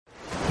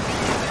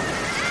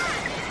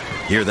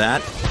Hear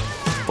that?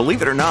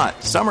 Believe it or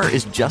not, summer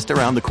is just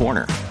around the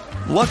corner.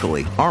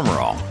 Luckily, Armor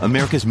All,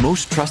 America's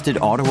most trusted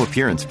auto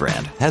appearance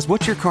brand, has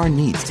what your car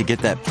needs to get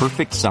that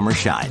perfect summer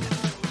shine.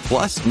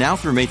 Plus, now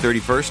through May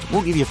 31st,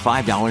 we'll give you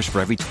 $5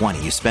 for every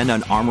 $20 you spend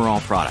on Armor All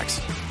products.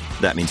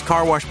 That means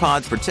car wash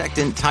pods,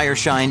 protectant, tire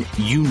shine,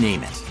 you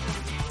name it.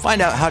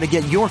 Find out how to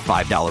get your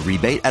 $5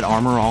 rebate at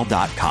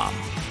armorall.com.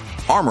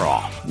 Armor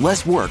All,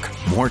 less work,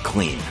 more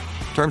clean.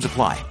 Terms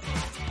apply.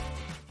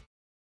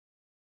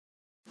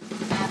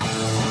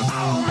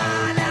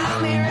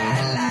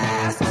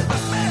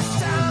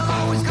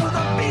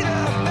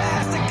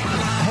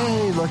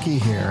 Rookie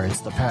here. It's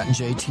the Pat and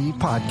JT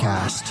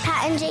podcast.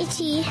 Pat and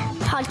JT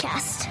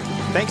podcast.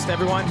 Thanks to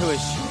everyone who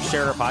has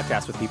shared our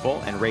podcast with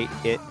people and rate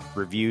it,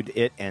 reviewed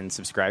it, and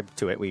subscribed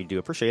to it. We do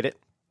appreciate it.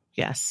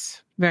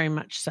 Yes, very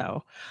much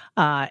so.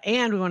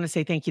 And we want to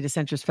say thank you to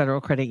Centris Federal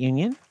Credit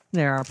Union.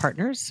 They're our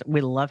partners. We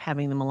love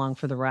having them along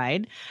for the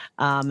ride.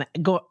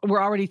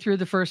 We're already through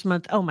the first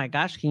month. Oh my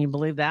gosh, can you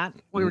believe that?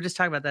 We were just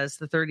talking about that. It's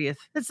the 30th.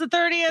 It's the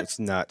 30th It's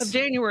nuts. of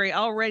January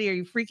already. Are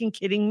you freaking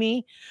kidding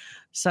me?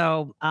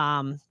 So,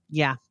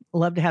 yeah,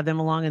 love to have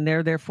them along, and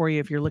they're there for you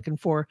if you're looking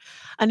for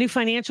a new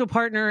financial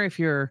partner. If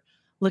you're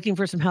looking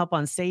for some help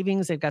on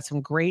savings, they've got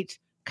some great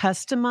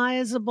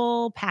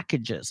customizable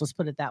packages. Let's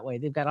put it that way.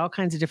 They've got all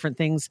kinds of different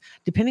things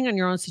depending on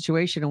your own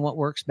situation and what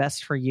works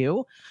best for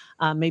you.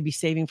 Maybe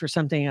saving for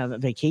something, a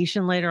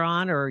vacation later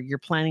on, or you're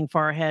planning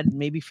far ahead,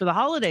 maybe for the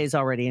holidays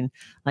already. And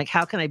like,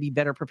 how can I be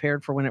better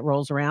prepared for when it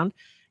rolls around?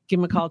 Give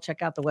them a call.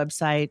 Check out the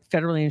website,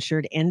 federally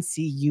insured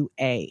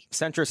NCUA.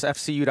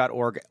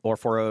 CentrisFCU.org or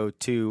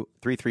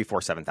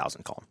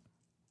 402-334-7000. Call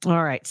them.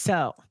 All right.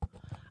 So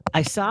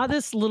I saw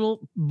this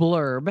little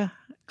blurb,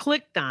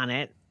 clicked on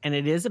it, and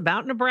it is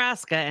about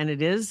Nebraska, and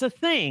it is a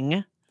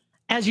thing.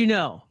 As you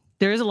know,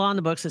 there is a law in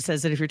the books that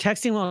says that if you're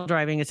texting while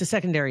driving, it's a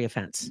secondary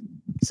offense.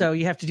 So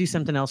you have to do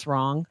something else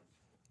wrong.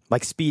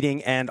 Like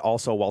speeding and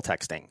also while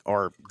texting.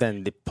 Or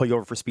then they pull you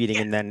over for speeding,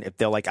 and then if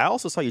they're like, I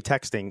also saw you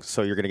texting,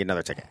 so you're going to get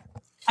another ticket.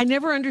 I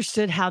never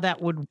understood how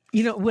that would,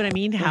 you know what I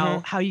mean?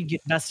 How you get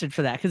busted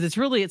for that. Because it's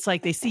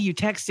like they see you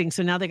texting,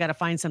 so now they got to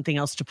find something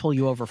else to pull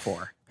you over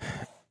for.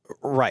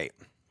 Right.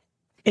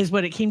 Is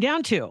what it came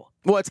down to.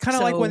 Well, it's kind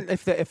of like when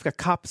if a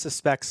cop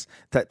suspects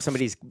that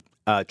somebody's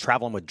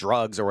traveling with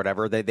drugs or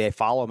whatever, they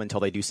follow them until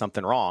they do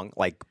something wrong,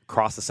 like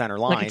cross the center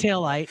line. Like a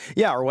taillight.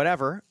 Yeah, or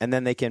whatever. And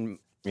then they can,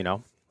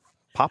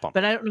 pop them.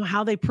 But I don't know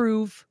how they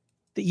prove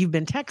that you've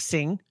been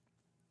texting.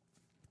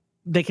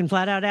 They can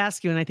flat out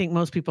ask you, and I think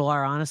most people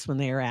are honest when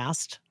they are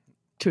asked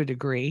to a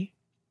degree,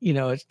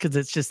 because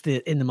it's just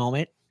in the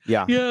moment.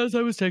 Yeah. Yes,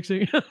 I was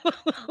texting.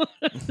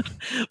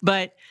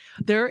 But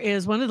there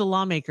is one of the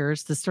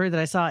lawmakers, the story that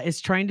I saw is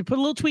trying to put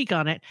a little tweak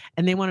on it,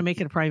 and they want to make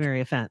it a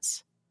primary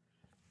offense.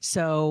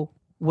 So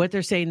what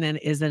they're saying then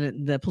is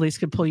that the police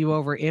could pull you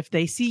over if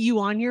they see you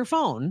on your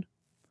phone,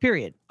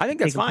 period. I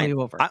think that's fine.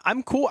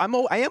 I'm cool.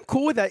 I am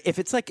cool with that. If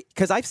it's like,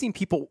 because I've seen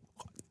people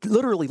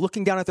literally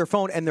looking down at their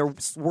phone and they're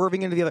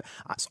swerving into the other.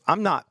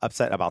 I'm not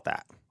upset about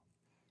that.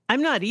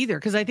 I'm not either,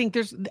 because I think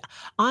there's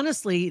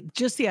honestly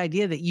just the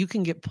idea that you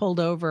can get pulled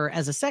over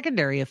as a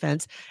secondary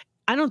offense.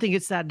 I don't think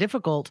it's that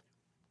difficult,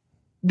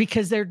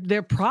 because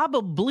they're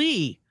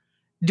probably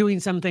doing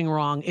something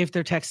wrong if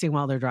they're texting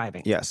while they're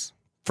driving. Yes,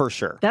 for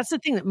sure. That's the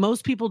thing that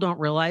most people don't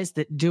realize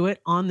that do it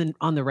on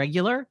the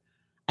regular.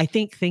 I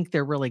think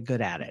they're really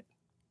good at it.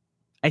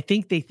 I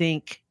think they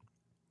think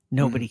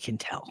nobody can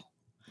tell.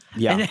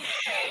 Yeah.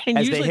 And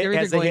as usually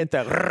they hit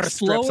the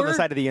strips on the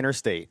side of the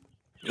interstate.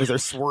 As they're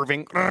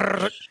swerving.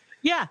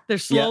 Yeah, they're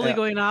slowly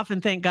going off,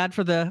 and thank God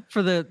for the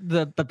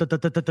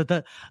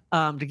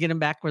to get them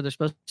back where they're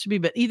supposed to be.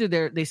 But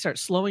either they start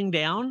slowing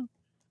down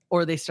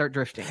or they start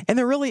drifting. And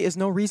there really is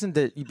no reason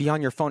to be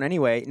on your phone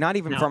anyway, not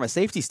even from a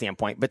safety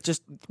standpoint, but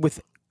just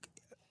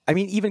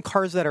even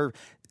cars that are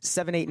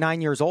 7, 8,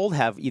 9 years old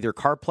have either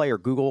CarPlay or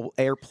Google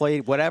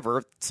AirPlay,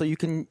 whatever, so you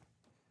can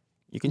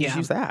just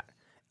use that.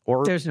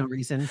 Or there's no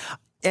reason.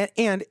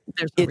 And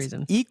there's no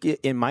reason.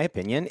 In my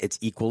opinion, it's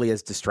equally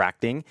as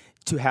distracting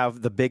to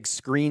have the big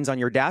screens on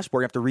your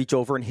dashboard. You have to reach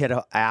over and hit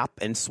an app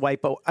and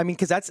swipe.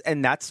 Because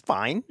that's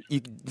fine. You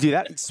can do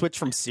that. Switch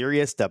from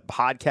Sirius to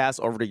podcast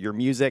over to your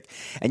music,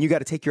 and you got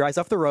to take your eyes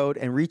off the road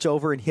and reach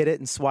over and hit it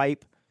and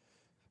swipe.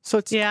 So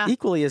it's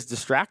equally as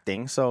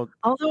distracting. So,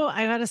 although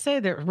I got to say,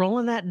 they're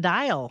rolling that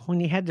dial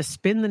when you had to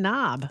spin the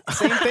knob.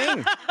 Same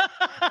thing.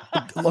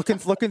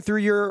 looking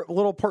through your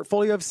little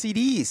portfolio of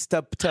CDs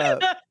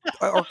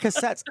or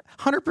cassettes,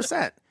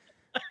 100%.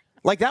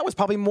 Like, that was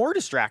probably more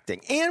distracting.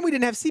 And we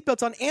didn't have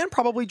seatbelts on, and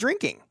probably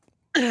drinking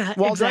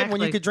while driving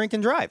when you could drink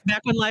and drive.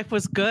 Back when life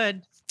was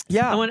good.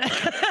 Yeah.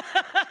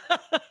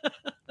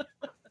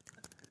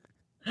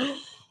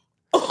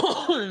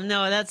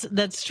 No,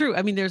 that's true.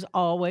 I mean, there's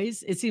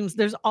always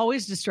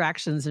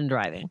distractions in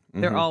driving.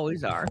 Mm-hmm. There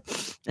always are.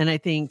 And I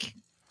think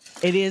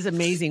it is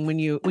amazing when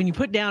you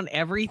put down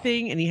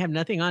everything and you have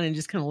nothing on and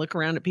just kind of look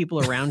around at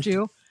people around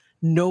you.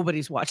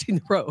 Nobody's watching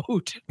the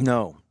road.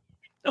 No.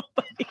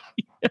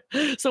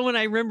 Nobody. So when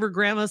I remember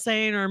grandma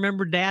saying, or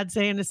remember dad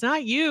saying, it's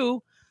not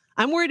you.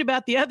 I'm worried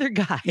about the other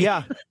guy.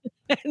 Yeah.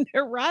 And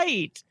they're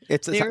right.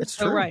 It's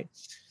so true. right.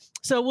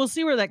 So we'll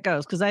see where that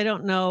goes, because I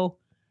don't know.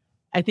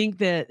 I think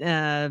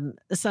that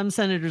some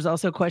senators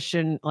also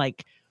question,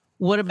 like,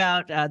 what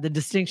about the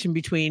distinction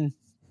between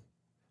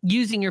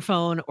using your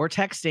phone or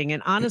texting?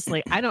 And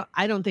honestly, I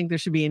don't think there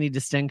should be any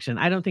distinction.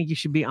 I don't think you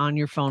should be on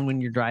your phone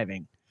when you're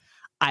driving.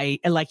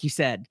 Like you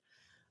said,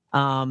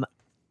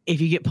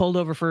 if you get pulled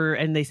over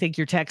and they think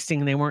you're texting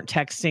and they weren't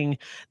texting,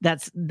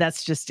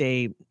 that's just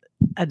a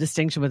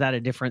distinction without a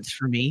difference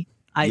for me.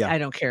 I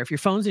don't care if your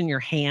phone's in your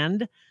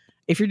hand.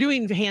 If you're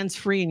doing hands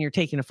free and you're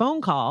taking a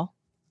phone call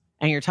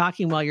and you're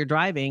talking while you're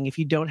driving, if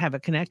you don't have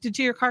it connected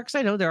to your car, because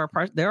I know there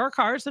are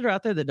cars that are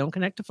out there that don't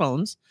connect to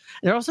phones.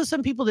 There are also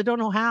some people that don't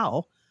know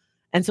how,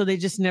 and so they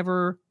just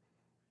never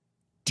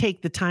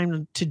take the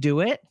time to do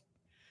it.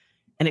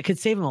 And it could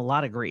save them a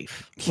lot of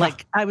grief. Yeah.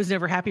 Like, I was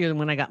never happier than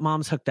when I got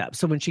Mom's hooked up.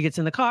 So when she gets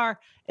in the car,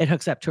 it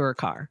hooks up to her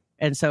car,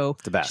 and so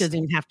she doesn't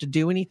even have to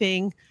do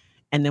anything.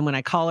 And then when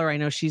I call her, I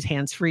know she's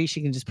hands-free.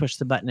 She can just push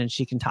the button and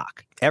she can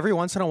talk. Every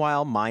once in a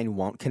while, mine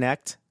won't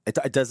connect.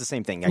 It does the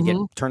same thing. I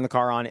turn the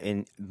car on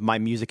and my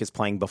music is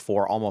playing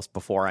almost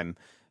before I'm,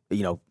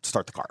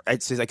 start the car.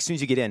 It's just like as soon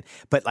as you get in.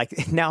 But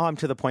like now I'm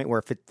to the point where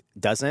if it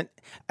doesn't,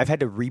 I've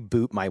had to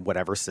reboot my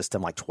whatever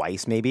system like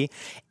twice maybe.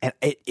 And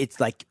it's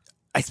like,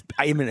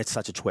 I mean, it's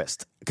such a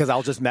twist because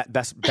I'll just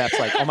Beth's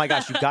like, oh my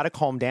gosh, you've got to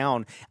calm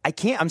down. I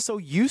can't. I'm so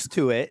used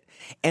to it.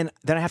 And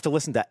then I have to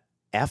listen to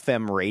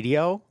FM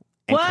radio.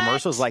 And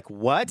commercials like,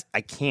 what?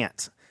 I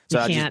can't. So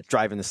I just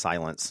drive in the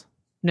silence.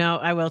 No,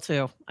 I will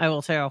too.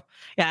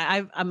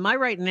 Yeah, my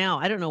right now,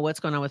 I don't know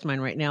what's going on with mine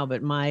right now,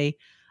 but I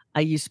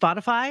use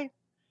Spotify,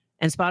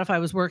 and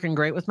Spotify was working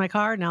great with my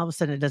car. Now all of a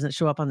sudden it doesn't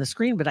show up on the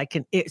screen, but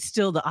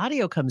the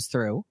audio comes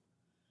through,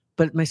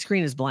 but my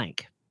screen is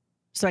blank.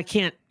 So I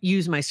can't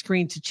use my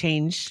screen to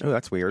change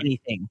that's weird.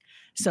 Anything.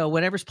 So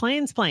whatever's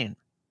playing is playing.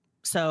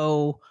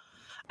 So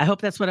I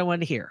hope that's what I wanted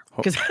to hear,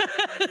 because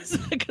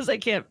I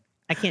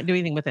can't do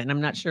anything with it. And I'm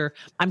not sure.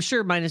 I'm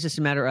sure mine is just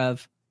a matter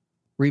of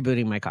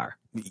rebooting my car.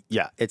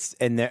 Yeah.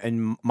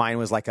 And mine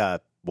was like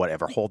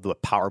hold the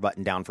power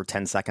button down for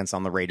 10 seconds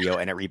on the radio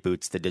and it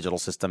reboots the digital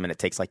system and it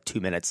takes like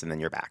 2 minutes and then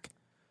you're back.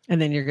 And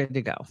then you're good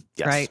to go.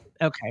 Yes. Right?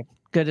 Okay.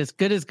 Good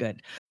is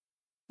good.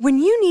 When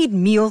you need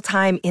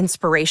mealtime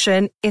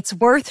inspiration, it's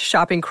worth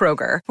shopping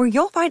Kroger, where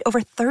you'll find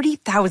over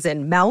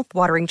 30,000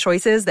 mouth-watering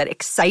choices that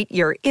excite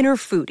your inner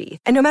foodie.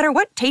 And no matter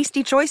what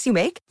tasty choice you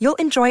make, you'll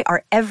enjoy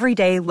our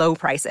everyday low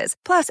prices,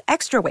 plus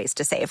extra ways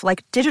to save,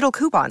 like digital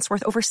coupons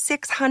worth over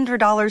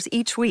 $600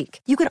 each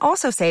week. You can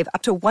also save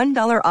up to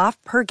 $1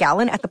 off per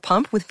gallon at the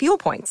pump with fuel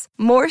points.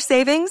 More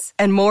savings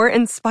and more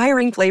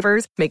inspiring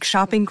flavors make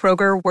shopping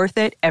Kroger worth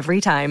it every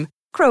time.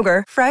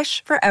 Kroger,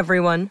 fresh for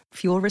everyone.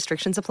 Fuel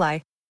restrictions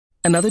apply.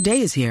 Another day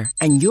is here,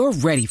 and you're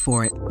ready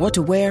for it. What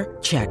to wear?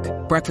 Check.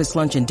 Breakfast,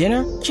 lunch, and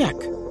dinner? Check.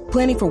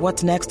 Planning for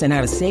what's next and how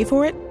to save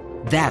for it?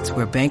 That's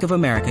where Bank of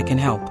America can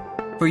help.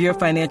 For your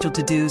financial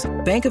to-dos,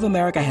 Bank of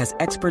America has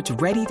experts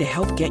ready to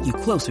help get you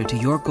closer to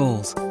your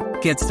goals.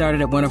 Get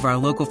started at one of our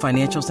local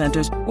financial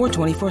centers or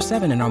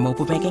 24/7 in our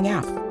mobile banking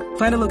app.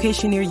 Find a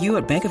location near you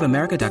at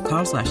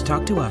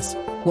bankofamerica.com/talktous.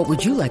 What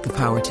would you like the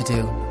power to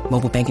do?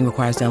 Mobile banking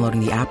requires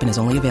downloading the app and is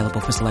only available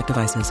for select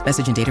devices.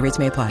 Message and data rates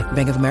may apply.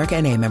 Bank of America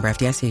NA, member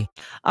FDIC.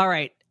 All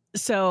right.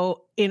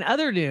 So in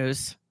other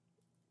news,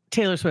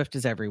 Taylor Swift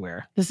is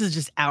everywhere. This is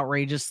just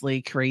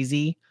outrageously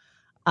crazy.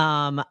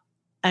 And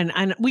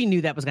we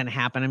knew that was going to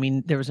happen. I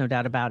mean, there was no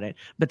doubt about it.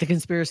 But the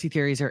conspiracy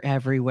theories are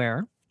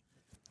everywhere.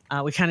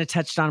 We kind of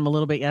touched on them a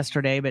little bit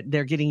yesterday, but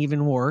they're getting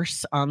even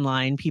worse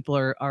online. People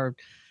are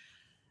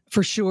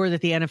for sure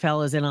that the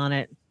NFL is in on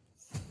it.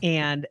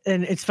 And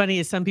it's funny,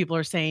 as some people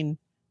are saying,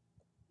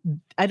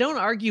 I don't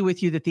argue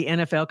with you that the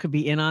NFL could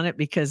be in on it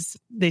because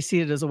they see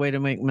it as a way to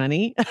make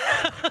money.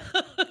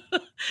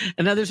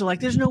 And others are like,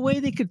 there's no way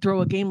they could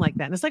throw a game like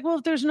that. And it's like, well,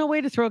 if there's no way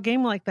to throw a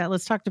game like that,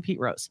 let's talk to Pete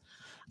Rose.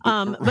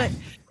 But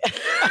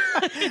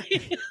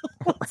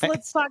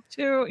let's talk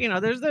to,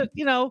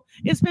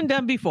 it's been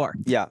done before.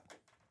 Yeah.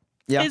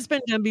 It's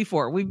been done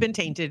before. We've been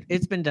tainted.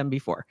 It's been done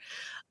before.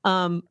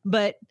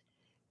 But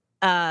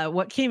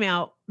what came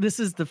out, this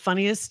is the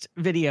funniest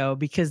video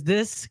because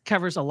this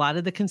covers a lot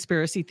of the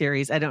conspiracy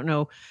theories. I don't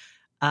know.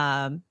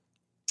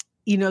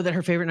 You know that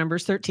her favorite number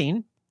is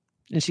 13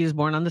 and she was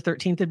born on the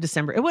 13th of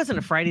December. It wasn't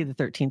a Friday the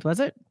 13th, was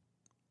it?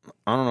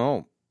 I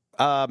don't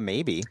know.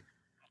 Maybe.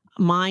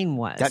 Mine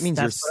was. That means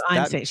that's what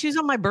I'm saying. She's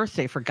on my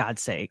birthday, for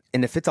God's sake.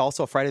 And if it's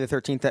also Friday the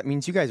 13th, that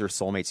means you guys are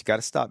soulmates. You got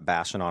to stop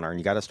bashing on her and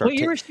you got to start. What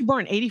year was she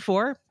born?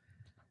 84?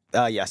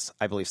 Yes,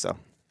 I believe so.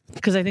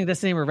 Because I think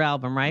that's the name of her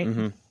album, right?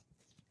 Mm-hmm.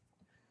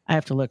 I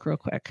have to look real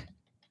quick.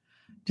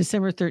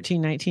 December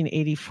 13,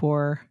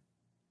 1984.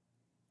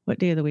 What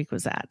day of the week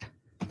was that?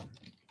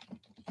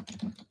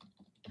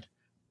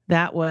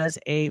 That was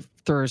a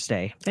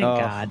Thursday. Thank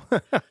God.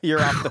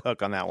 You're off the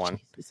hook on that one.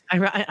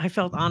 I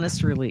felt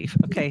honest relief.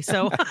 Okay,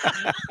 so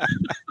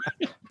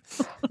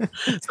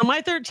so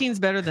my 13 is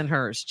better than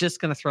hers.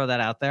 Just going to throw that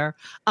out there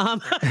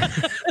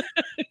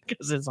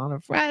because it's on a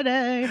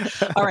Friday.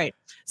 All right,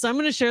 so I'm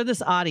going to share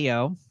this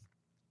audio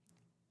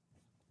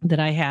that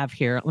I have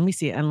here. Let me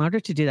see. In order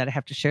to do that, I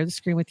have to share the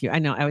screen with you. I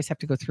know I always have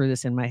to go through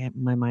this in my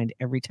mind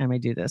every time I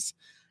do this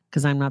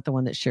because I'm not the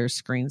one that shares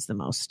screens the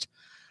most.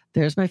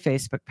 There's my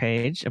Facebook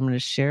page. I'm going to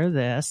share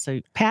this so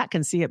Pat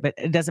can see it, but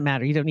it doesn't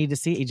matter. You don't need to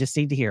see it. You just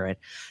need to hear it.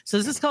 So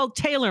this is called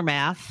Taylor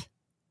Math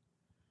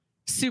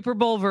Super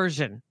Bowl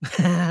version.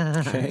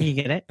 Okay. You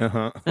get it?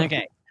 Uh-huh.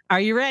 Okay. Are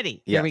you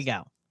ready? Yes. Here we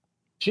go.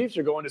 Chiefs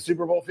are going to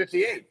Super Bowl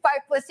 58.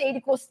 5 +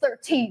 8 =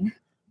 13.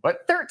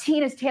 What?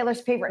 13 is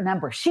Taylor's favorite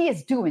number. She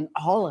is doing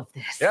all of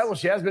this. Yeah, well,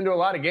 she has been to a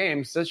lot of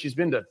games. Says she's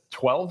been to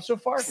 12 so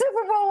far.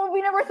 Super Bowl will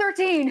be number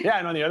 13. Yeah,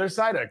 and on the other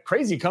side, a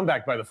crazy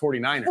comeback by the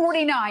 49ers.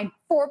 49.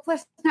 4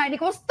 + 9 =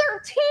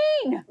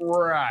 13.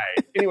 Right.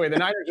 Anyway, the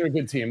Niners are a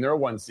good team. They're a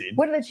 1 seed.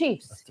 What are the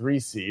Chiefs? 3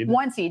 seed.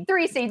 1 seed,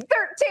 3 seed,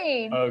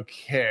 13.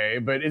 Okay,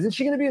 but isn't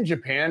she going to be in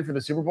Japan for the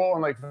Super Bowl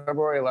on like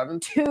February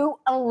 11th? 2,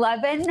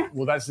 11.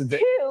 Well, that's the day.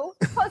 2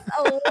 +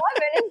 11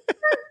 is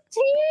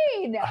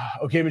 13.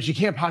 Okay, but she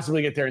can't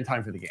possibly get there in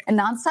time for the game. A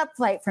nonstop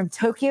flight from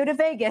Tokyo to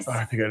Vegas. Oh,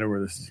 I think I know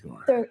where this is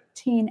going.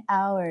 13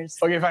 hours.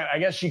 Okay, fine. I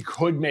guess she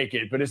could make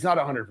it, but it's not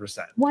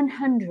 100%.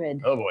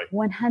 100. Oh, boy.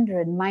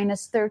 100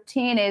 minus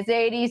 13 is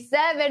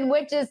 87,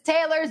 which is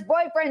Taylor's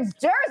boyfriend's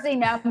jersey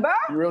number.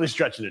 You're really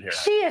stretching it here.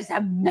 She is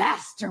a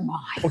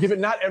mastermind. Okay, but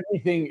not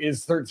everything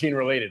is 13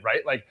 related,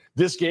 right? Like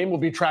this game will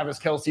be Travis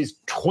Kelce's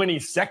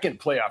 22nd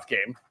playoff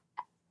game.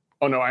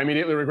 Oh, no, I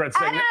immediately regret I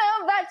saying don't it.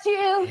 know about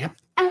you. Yep.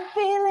 I'm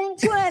feeling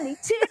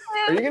 22.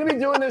 Are you going to be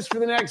doing this for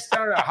the next, I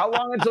don't know, how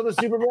long until the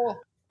Super Bowl?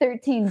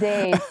 13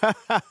 days.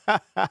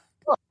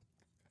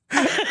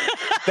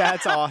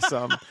 That's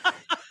awesome.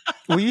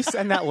 Will you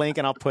send that link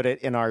and I'll put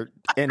it in our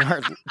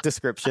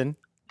description?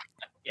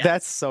 Yeah.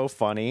 That's so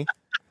funny.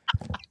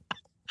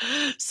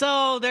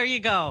 So there you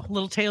go.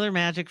 Little Taylor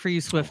magic for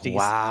you Swifties.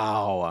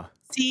 Wow.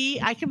 See,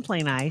 I can play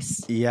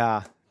nice.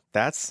 Yeah,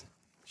 that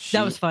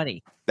was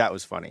funny. That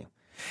was funny.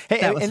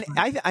 Hey,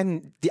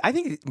 and I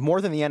think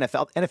more than the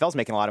NFL's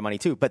making a lot of money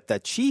too, but the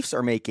Chiefs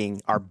are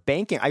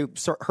banking. I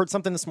heard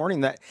something this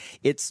morning that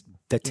it's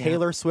the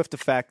Taylor Swift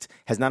effect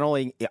has not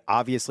only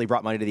obviously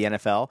brought money to the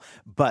NFL,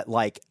 but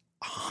like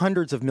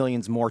hundreds of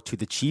millions more to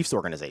the Chiefs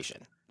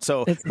organization.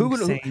 So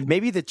who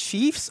maybe the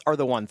Chiefs are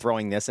the one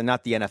throwing this and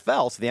not the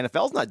NFL. So the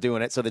NFL's not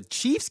doing it. So the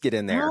Chiefs get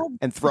in there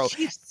and throw.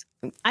 Chiefs,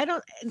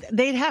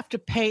 they'd have to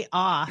pay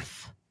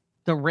off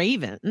the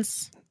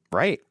Ravens.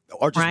 Right.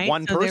 Or just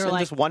one so person,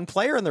 like, just one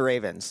player in the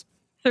Ravens.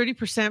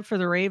 30% for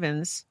the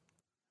Ravens.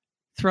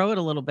 Throw it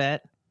a little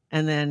bit.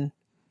 And then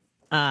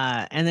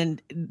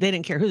they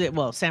didn't care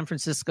San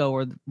Francisco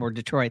or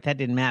Detroit. That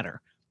didn't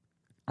matter.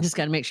 Just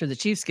got to make sure the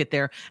Chiefs get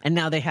there. And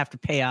now they have to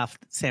pay off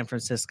San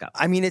Francisco.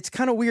 I mean, it's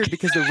kind of weird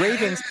because the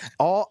Ravens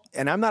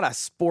and I'm not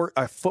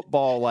a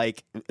football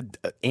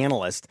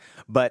analyst,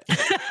 but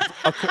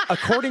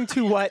according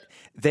to what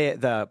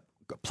the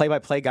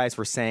play-by-play guys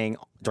were saying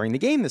during the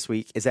game this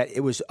week is that it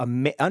was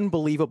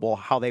unbelievable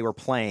how they were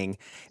playing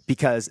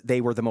because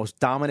they were the most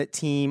dominant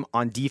team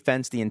on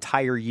defense the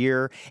entire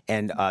year,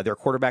 and their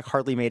quarterback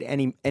hardly made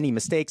any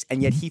mistakes,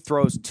 and yet he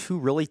throws 2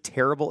 really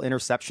terrible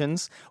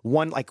interceptions.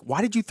 One,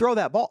 why did you throw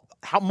that ball?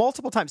 How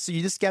multiple times? So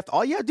you just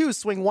all you had to do is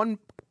swing one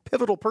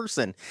pivotal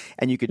person,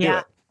 and you could do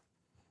it.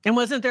 And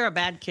wasn't there a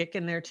bad kick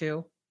in there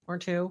too, or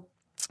two?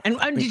 And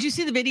did you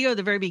see the video at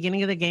the very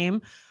beginning of the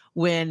game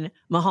when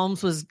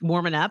Mahomes was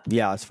warming up?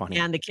 Yeah, it's funny.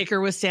 And the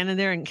kicker was standing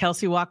there and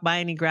Kelce walked by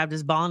and he grabbed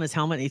his ball and his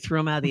helmet and he threw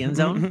him out of the end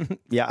zone.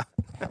 Yeah.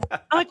 I'm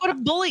like, what a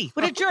bully.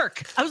 What a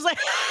jerk. I was like,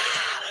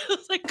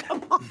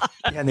 come on.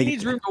 Yeah, he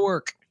needs room to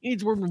work. He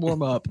needs room to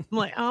warm up. I'm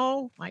like,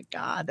 oh my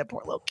God, that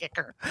poor little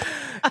kicker.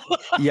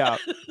 Yeah.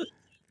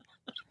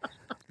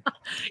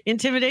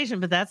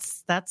 Intimidation, but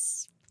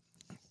that's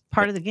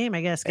part of the game,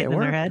 I guess, getting in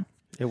their head.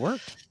 It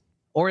worked.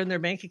 Or in their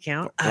bank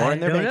account. Or in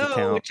their bank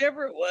account.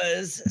 Whichever it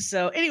was.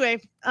 So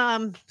anyway,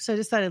 so I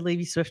just thought I'd leave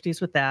you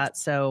Swifties with that.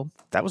 So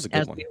that was a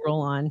good one. As we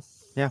roll on.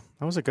 Yeah,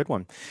 that was a good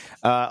one.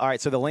 All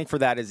right, so the link for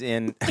that is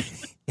in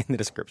the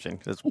description.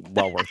 It's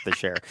well worth the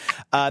share.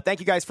 Thank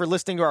you guys for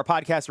listening to our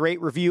podcast.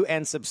 Rate, review,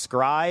 and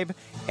subscribe.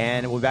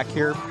 And we'll be back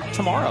here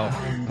tomorrow,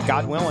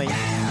 God willing.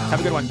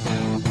 Have a good one.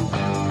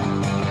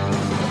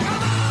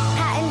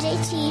 Pat and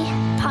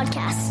JT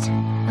Podcast,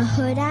 a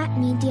Huda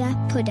Media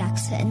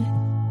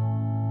Production.